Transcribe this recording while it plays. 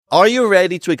Are you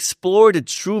ready to explore the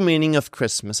true meaning of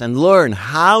Christmas and learn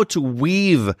how to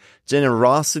weave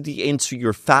generosity into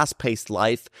your fast-paced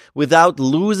life without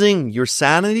losing your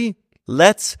sanity?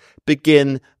 Let's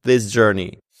begin this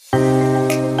journey.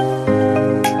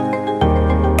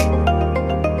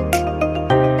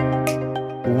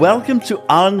 Welcome to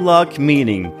Unlock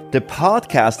Meaning, the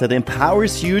podcast that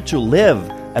empowers you to live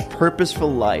a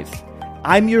purposeful life.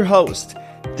 I'm your host,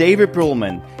 David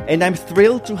Brulman, and I'm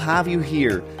thrilled to have you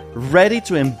here, ready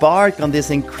to embark on this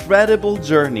incredible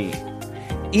journey.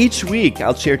 Each week,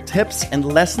 I'll share tips and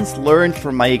lessons learned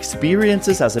from my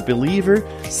experiences as a believer,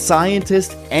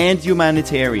 scientist, and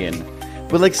humanitarian.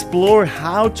 We'll explore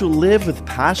how to live with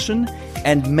passion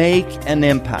and make an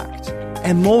impact,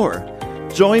 and more.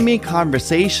 Join me in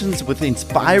conversations with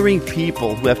inspiring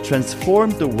people who have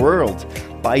transformed the world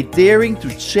by daring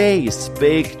to chase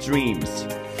big dreams.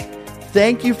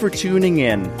 Thank you for tuning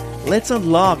in. Let's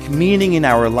unlock meaning in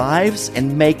our lives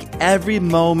and make every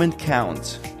moment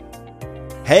count.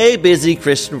 Hey, busy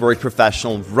Christian work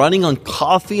professional running on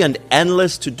coffee and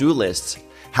endless to-do lists.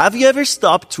 Have you ever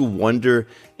stopped to wonder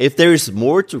if there is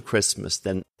more to Christmas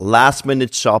than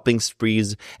last-minute shopping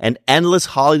sprees and endless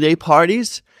holiday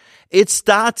parties? It's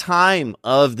that time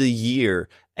of the year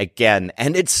again,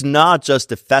 and it's not just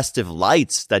the festive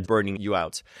lights that burning you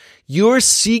out. You're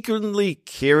secretly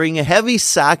carrying a heavy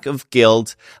sack of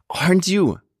guilt, aren't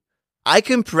you? I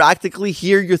can practically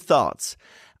hear your thoughts.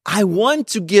 I want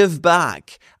to give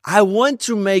back. I want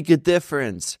to make a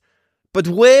difference. But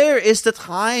where is the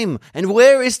time and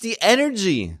where is the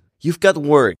energy? You've got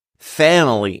work,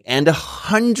 family, and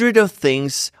 100 of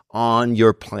things on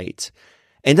your plate.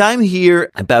 And I'm here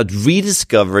about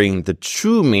rediscovering the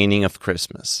true meaning of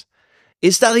Christmas.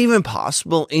 Is that even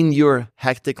possible in your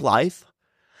hectic life?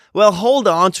 Well, hold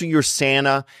on to your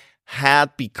Santa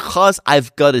hat because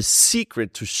I've got a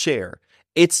secret to share.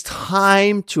 It's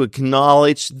time to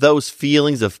acknowledge those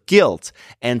feelings of guilt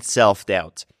and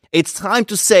self-doubt. It's time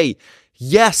to say,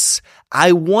 yes,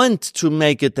 I want to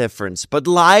make a difference, but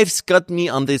life's got me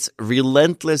on this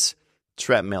relentless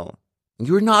treadmill.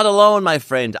 You're not alone, my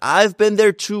friend. I've been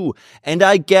there too, and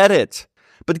I get it.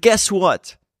 But guess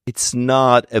what? It's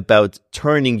not about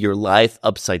turning your life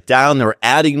upside down or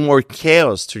adding more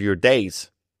chaos to your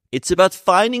days. It's about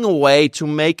finding a way to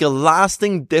make a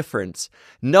lasting difference,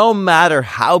 no matter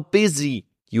how busy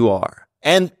you are.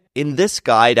 And in this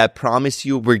guide, I promise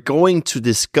you, we're going to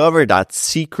discover that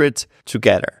secret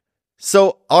together.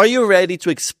 So, are you ready to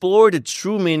explore the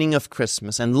true meaning of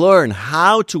Christmas and learn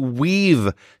how to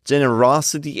weave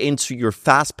generosity into your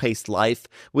fast-paced life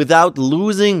without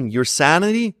losing your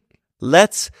sanity?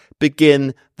 Let's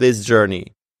begin this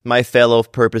journey, my fellow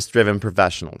purpose-driven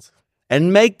professionals,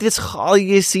 and make this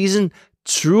holiday season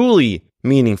truly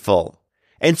meaningful.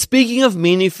 And speaking of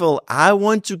meaningful, I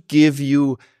want to give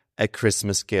you a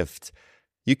Christmas gift.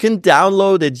 You can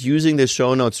download it using the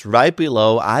show notes right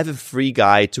below. I have a free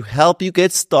guide to help you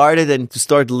get started and to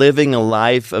start living a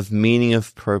life of meaning,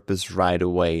 of purpose right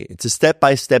away. It's a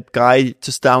step-by-step guide.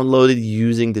 Just download it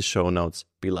using the show notes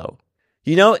below.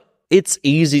 You know, it's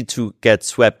easy to get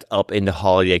swept up in the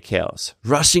holiday chaos,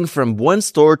 rushing from one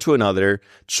store to another,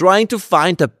 trying to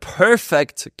find the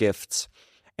perfect gifts,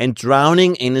 and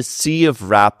drowning in a sea of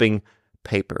wrapping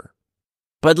paper.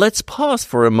 But let's pause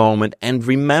for a moment and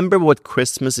remember what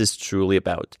Christmas is truly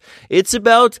about. It's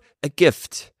about a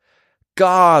gift,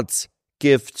 God's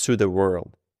gift to the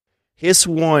world, His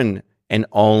one and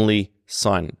only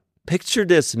Son. Picture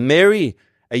this, Mary,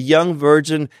 a young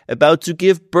virgin about to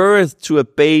give birth to a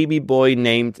baby boy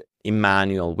named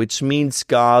Emmanuel, which means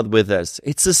God with us.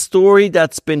 It's a story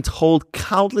that's been told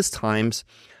countless times,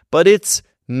 but its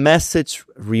message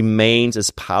remains as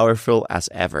powerful as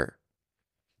ever.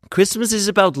 Christmas is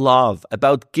about love,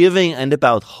 about giving, and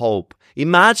about hope.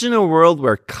 Imagine a world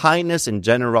where kindness and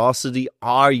generosity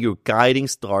are your guiding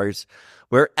stars,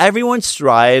 where everyone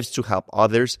strives to help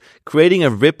others, creating a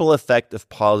ripple effect of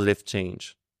positive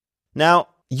change. Now,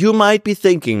 you might be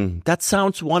thinking, that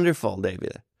sounds wonderful,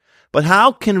 David. But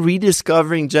how can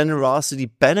rediscovering generosity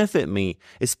benefit me,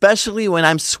 especially when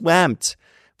I'm swamped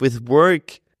with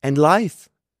work and life?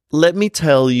 Let me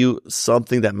tell you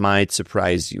something that might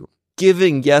surprise you.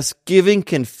 Giving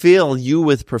can fill you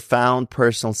with profound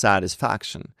personal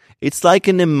satisfaction. It's like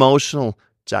an emotional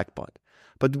jackpot.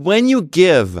 But when you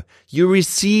give, you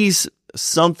receive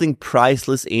something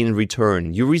priceless in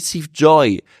return. You receive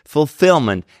joy,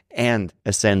 fulfillment, and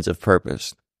a sense of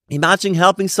purpose. Imagine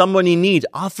helping someone in need,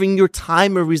 offering your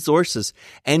time or resources,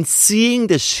 and seeing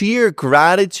the sheer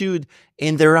gratitude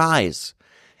in their eyes.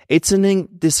 It's an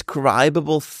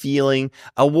indescribable feeling,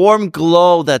 a warm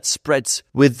glow that spreads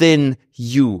within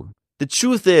you. The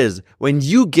truth is, when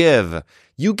you give,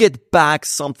 you get back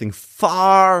something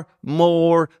far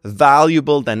more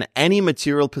valuable than any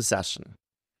material possession.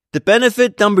 The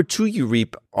benefit number 2 you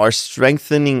reap are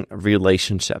strengthening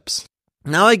relationships.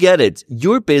 Now I get it.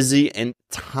 You're busy and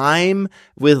time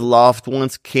with loved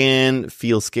ones can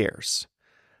feel scarce.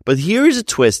 But here is a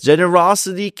twist.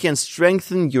 Generosity can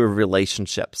strengthen your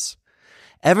relationships.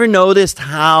 Ever noticed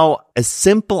how a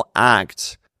simple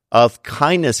act of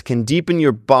kindness can deepen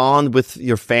your bond with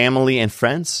your family and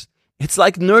friends? It's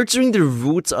like nurturing the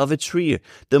roots of a tree.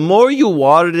 The more you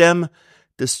water them,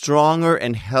 the stronger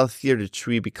and healthier the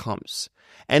tree becomes.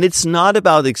 And it's not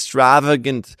about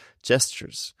extravagant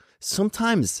gestures.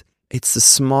 Sometimes it's the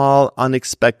small,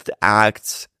 unexpected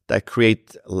acts that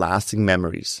create lasting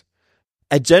memories.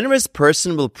 A generous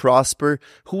person will prosper.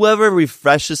 Whoever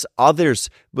refreshes others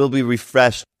will be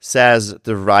refreshed, says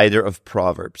the writer of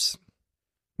Proverbs.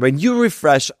 When you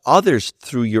refresh others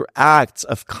through your acts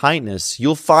of kindness,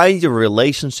 you'll find your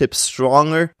relationship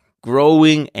stronger,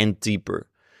 growing, and deeper.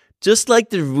 Just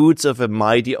like the roots of a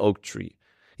mighty oak tree.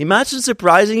 Imagine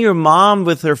surprising your mom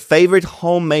with her favorite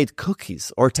homemade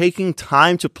cookies or taking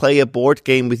time to play a board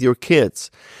game with your kids,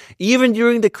 even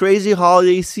during the crazy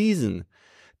holiday season.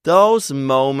 Those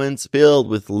moments filled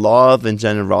with love and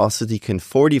generosity can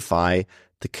fortify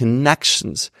the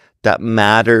connections that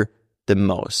matter the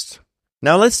most.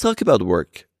 Now let's talk about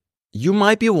work. You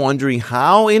might be wondering,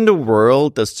 how in the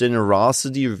world does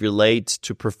generosity relate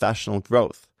to professional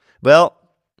growth? Well,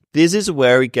 this is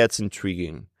where it gets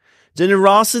intriguing.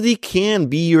 Generosity can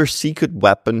be your secret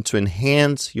weapon to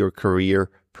enhance your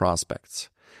career prospects.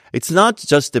 It's not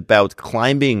just about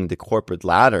climbing the corporate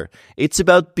ladder. It's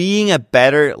about being a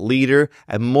better leader,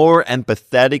 a more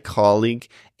empathetic colleague,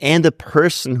 and a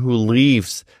person who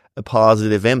leaves a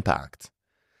positive impact.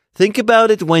 Think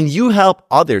about it when you help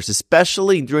others,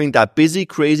 especially during that busy,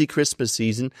 crazy Christmas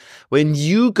season. When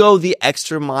you go the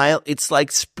extra mile, it's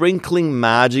like sprinkling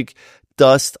magic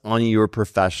dust on your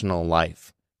professional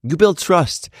life. You build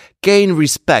trust, gain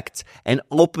respect, and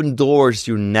open doors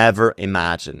you never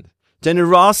imagined.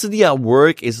 Generosity at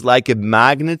work is like a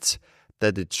magnet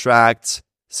that attracts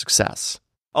success.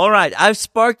 All right, I've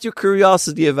sparked your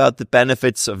curiosity about the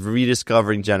benefits of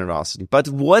rediscovering generosity. But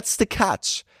what's the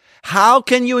catch? How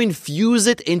can you infuse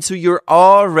it into your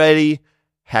already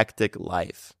hectic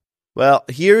life? Well,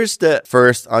 here's the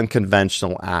first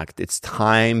unconventional act. It's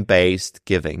time-based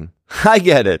giving. I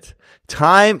get it.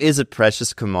 Time is a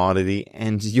precious commodity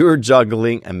and you're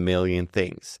juggling a million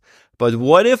things. But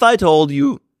what if I told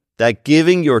you that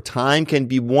giving your time can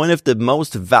be one of the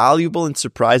most valuable and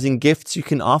surprising gifts you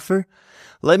can offer?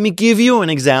 Let me give you an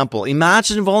example.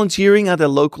 Imagine volunteering at a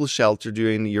local shelter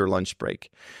during your lunch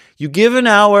break. You give an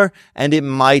hour and it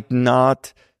might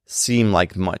not seem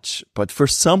like much, but for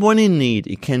someone in need,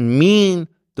 it can mean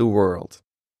the world.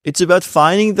 It's about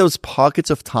finding those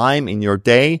pockets of time in your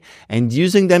day and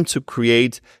using them to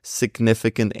create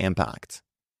significant impact.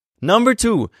 Number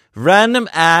 2, random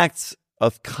acts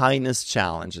of kindness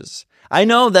challenges. I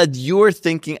know that you're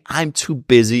thinking I'm too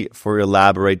busy for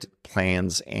elaborate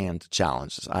plans and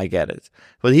challenges. I get it.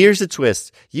 But here's the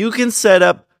twist. You can set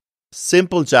up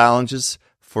simple challenges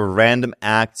for random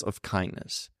acts of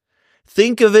kindness.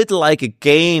 Think of it like a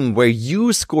game where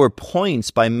you score points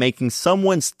by making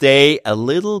someone's day a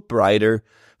little brighter.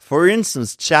 For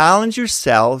instance, challenge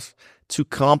yourself to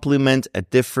compliment a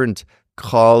different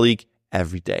colleague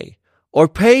every day. Or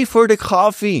pay for the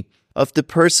coffee of the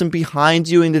person behind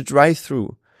you in the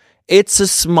drive-thru. It's a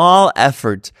small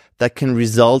effort that can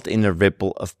result in a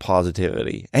ripple of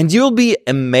positivity. And you'll be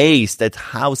amazed at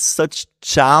how such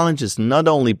challenges not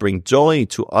only bring joy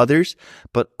to others,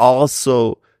 but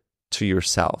also to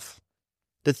yourself.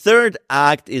 The third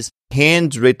act is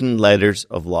handwritten letters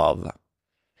of love.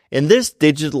 In this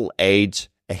digital age,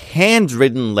 a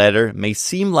handwritten letter may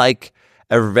seem like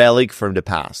a relic from the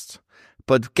past.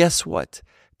 But guess what?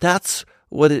 That's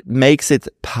what it makes it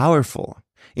powerful.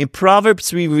 In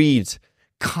Proverbs we read,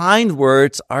 kind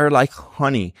words are like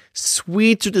honey,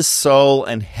 sweet to the soul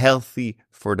and healthy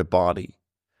for the body.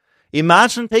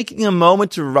 Imagine taking a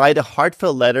moment to write a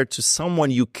heartfelt letter to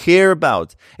someone you care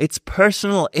about. It's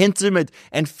personal, intimate,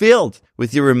 and filled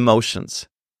with your emotions.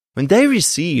 When they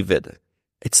receive it,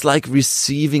 it's like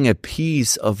receiving a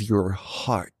piece of your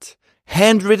heart.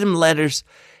 Handwritten letters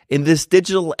in this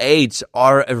digital age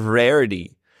are a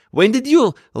rarity. When did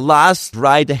you last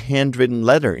write a handwritten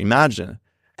letter? Imagine.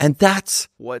 And that's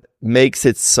what makes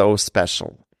it so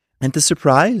special. And the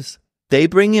surprise? They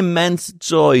bring immense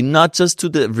joy, not just to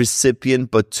the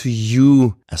recipient, but to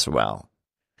you as well.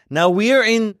 Now we are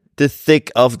in the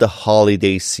thick of the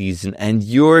holiday season and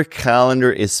your calendar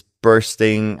is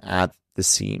bursting at the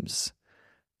seams.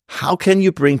 How can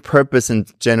you bring purpose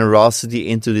and generosity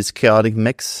into this chaotic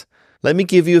mix? Let me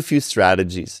give you a few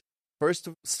strategies. First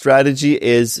strategy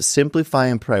is simplify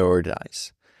and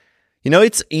prioritize.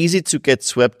 It's easy to get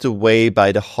swept away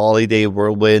by the holiday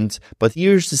whirlwind, but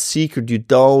here's the secret: you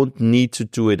don't need to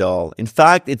do it all. In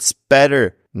fact, it's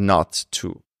better not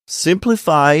to.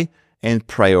 Simplify and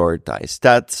prioritize.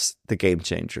 That's the game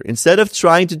changer. Instead of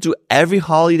trying to do every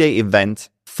holiday event,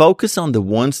 focus on the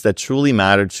ones that truly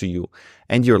matter to you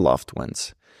and your loved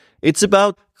ones. It's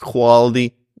about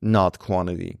quality, not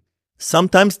quantity.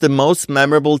 Sometimes the most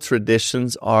memorable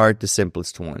traditions are the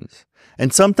simplest ones.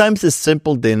 And sometimes a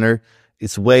simple dinner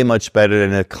is way much better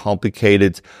than a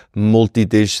complicated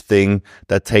multi-dish thing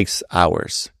that takes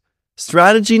hours.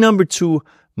 Strategy number 2,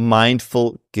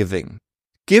 mindful giving.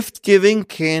 Gift giving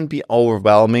can be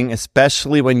overwhelming,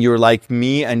 especially when you're like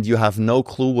me and you have no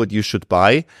clue what you should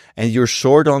buy and you're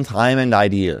short on time and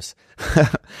ideas.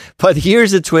 But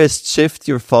here's a twist: shift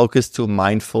your focus to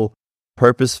mindful,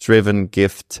 purpose-driven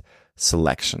gift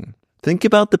selection. Think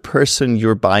about the person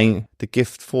you're buying the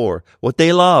gift for, what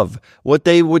they love, what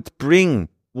would bring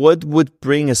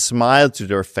a smile to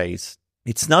their face.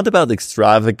 It's not about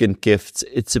extravagant gifts,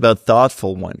 it's about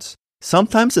thoughtful ones.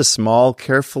 Sometimes a small,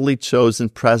 carefully chosen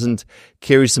present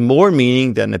carries more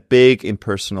meaning than a big,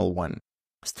 impersonal one.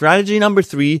 Strategy number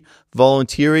 3,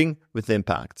 volunteering with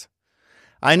impact.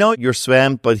 I know you're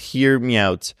swamped, but hear me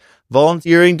out.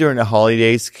 Volunteering during the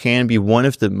holidays can be one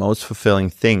of the most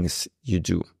fulfilling things you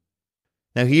do.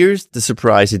 Now here's the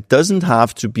surprise: it doesn't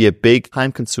have to be a big,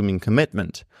 time-consuming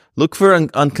commitment. Look for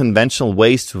unconventional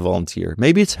ways to volunteer.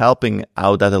 Maybe it's helping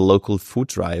out at a local food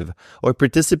drive or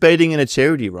participating in a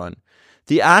charity run.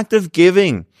 The act of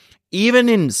giving, even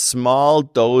in small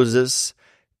doses,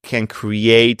 can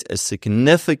create a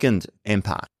significant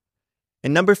impact.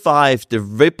 And number 5, the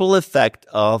ripple effect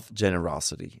of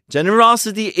generosity.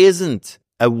 Generosity isn't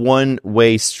a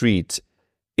one-way street.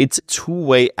 It's a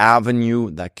two-way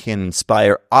avenue that can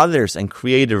inspire others and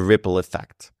create a ripple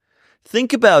effect.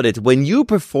 Think about it. When you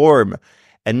perform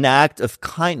an act of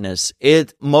kindness,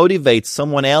 it motivates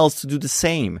someone else to do the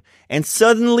same. And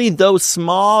suddenly those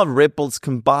small ripples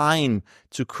combine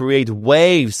to create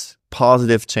waves of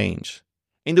positive change.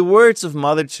 In the words of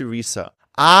Mother Teresa,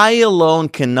 I alone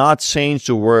cannot change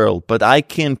the world, but I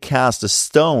can cast a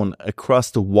stone across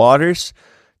the waters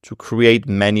to create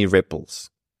many ripples.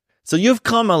 So you've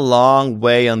come a long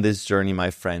way on this journey,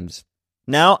 my friends.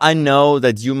 Now I know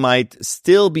that you might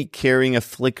still be carrying a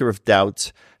flicker of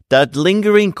doubt, that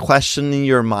lingering question in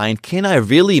your mind: can I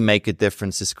really make a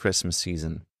difference this Christmas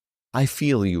season? I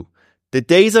feel you. The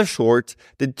days are short,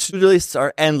 the to-do lists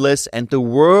are endless, and the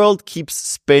world keeps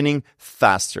spinning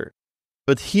faster.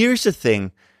 But here's the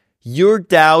thing: your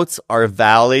doubts are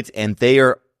valid, and they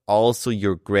are also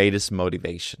your greatest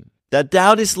motivation. That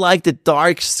doubt is like the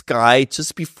dark sky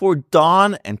just before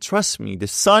dawn, and trust me, the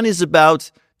sun is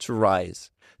about to rise.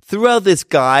 Throughout this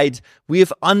guide, we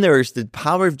have unearthed the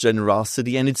power of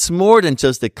generosity, and it's more than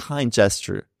just a kind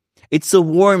gesture. It's the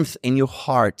warmth in your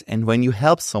heart, and when you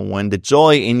help someone, the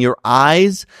joy in your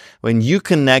eyes, when you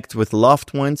connect with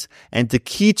loved ones, and the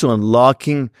key to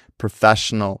unlocking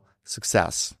professional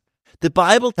success. The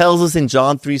Bible tells us in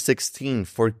John 3:16,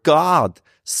 for God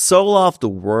so loved the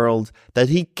world that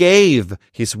he gave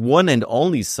his one and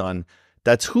only Son,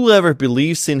 that whoever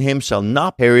believes in him shall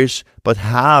not perish, but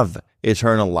have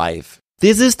eternal life.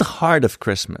 This is the heart of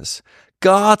Christmas,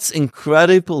 God's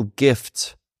incredible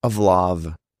gift of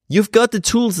love. You've got the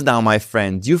tools now, my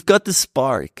friend. You've got the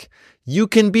spark. You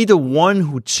can be the one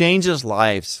who changes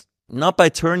lives, not by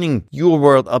turning your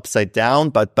world upside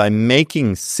down, but by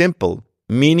making simple,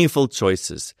 meaningful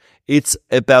choices. It's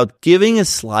about giving a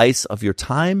slice of your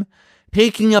time,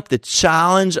 picking up the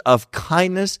challenge of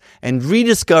kindness, and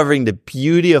rediscovering the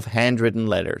beauty of handwritten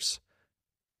letters.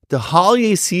 The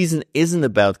holiday season isn't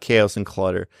about chaos and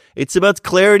clutter. It's about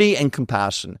clarity and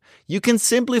compassion. You can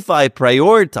simplify,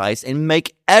 prioritize, and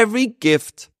make every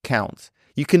gift count.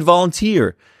 You can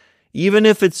volunteer. Even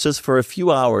if it's just for a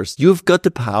few hours, you've got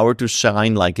the power to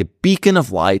shine like a beacon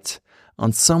of light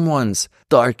on someone's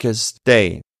darkest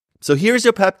day. So here's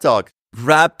your pep talk,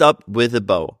 wrapped up with a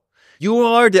bow. You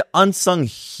are the unsung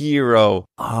hero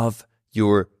of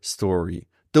your story.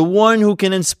 The one who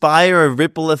can inspire a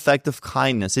ripple effect of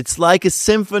kindness. It's like a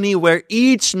symphony where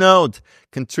each note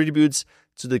contributes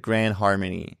to the grand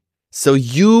harmony. So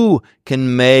you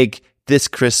can make this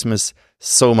Christmas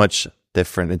so much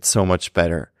different and so much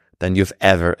better than you've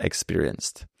ever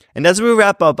experienced. And as we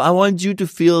wrap up, I want you to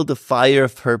feel the fire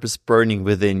of purpose burning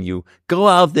within you. Go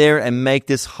out there and make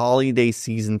this holiday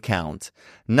season count.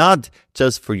 Not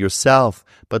just for yourself,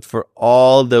 but for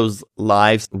all those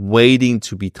lives waiting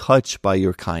to be touched by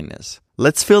your kindness.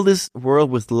 Let's fill this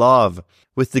world with love,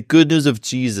 with the good news of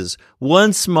Jesus.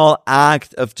 One small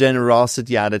act of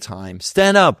generosity at a time.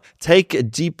 Stand up, take a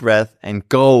deep breath, and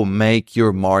go make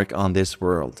your mark on this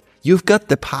world. You've got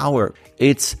the power.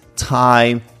 It's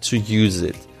time to use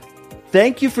it.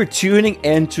 Thank you for tuning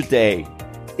in today.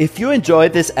 If you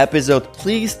enjoyed this episode,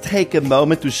 please take a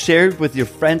moment to share it with your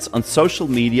friends on social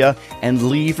media and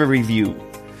leave a review.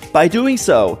 By doing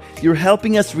so, you're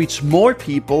helping us reach more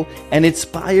people and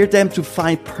inspire them to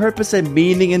find purpose and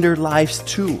meaning in their lives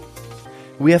too.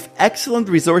 We have excellent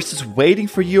resources waiting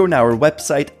for you on our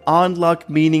website,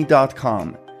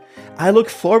 unlockmeaning.com. I look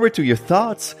forward to your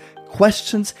thoughts,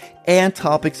 questions, and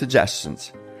topic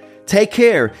suggestions. Take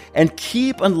care and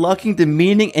keep unlocking the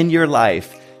meaning in your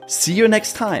life. See you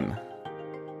next time.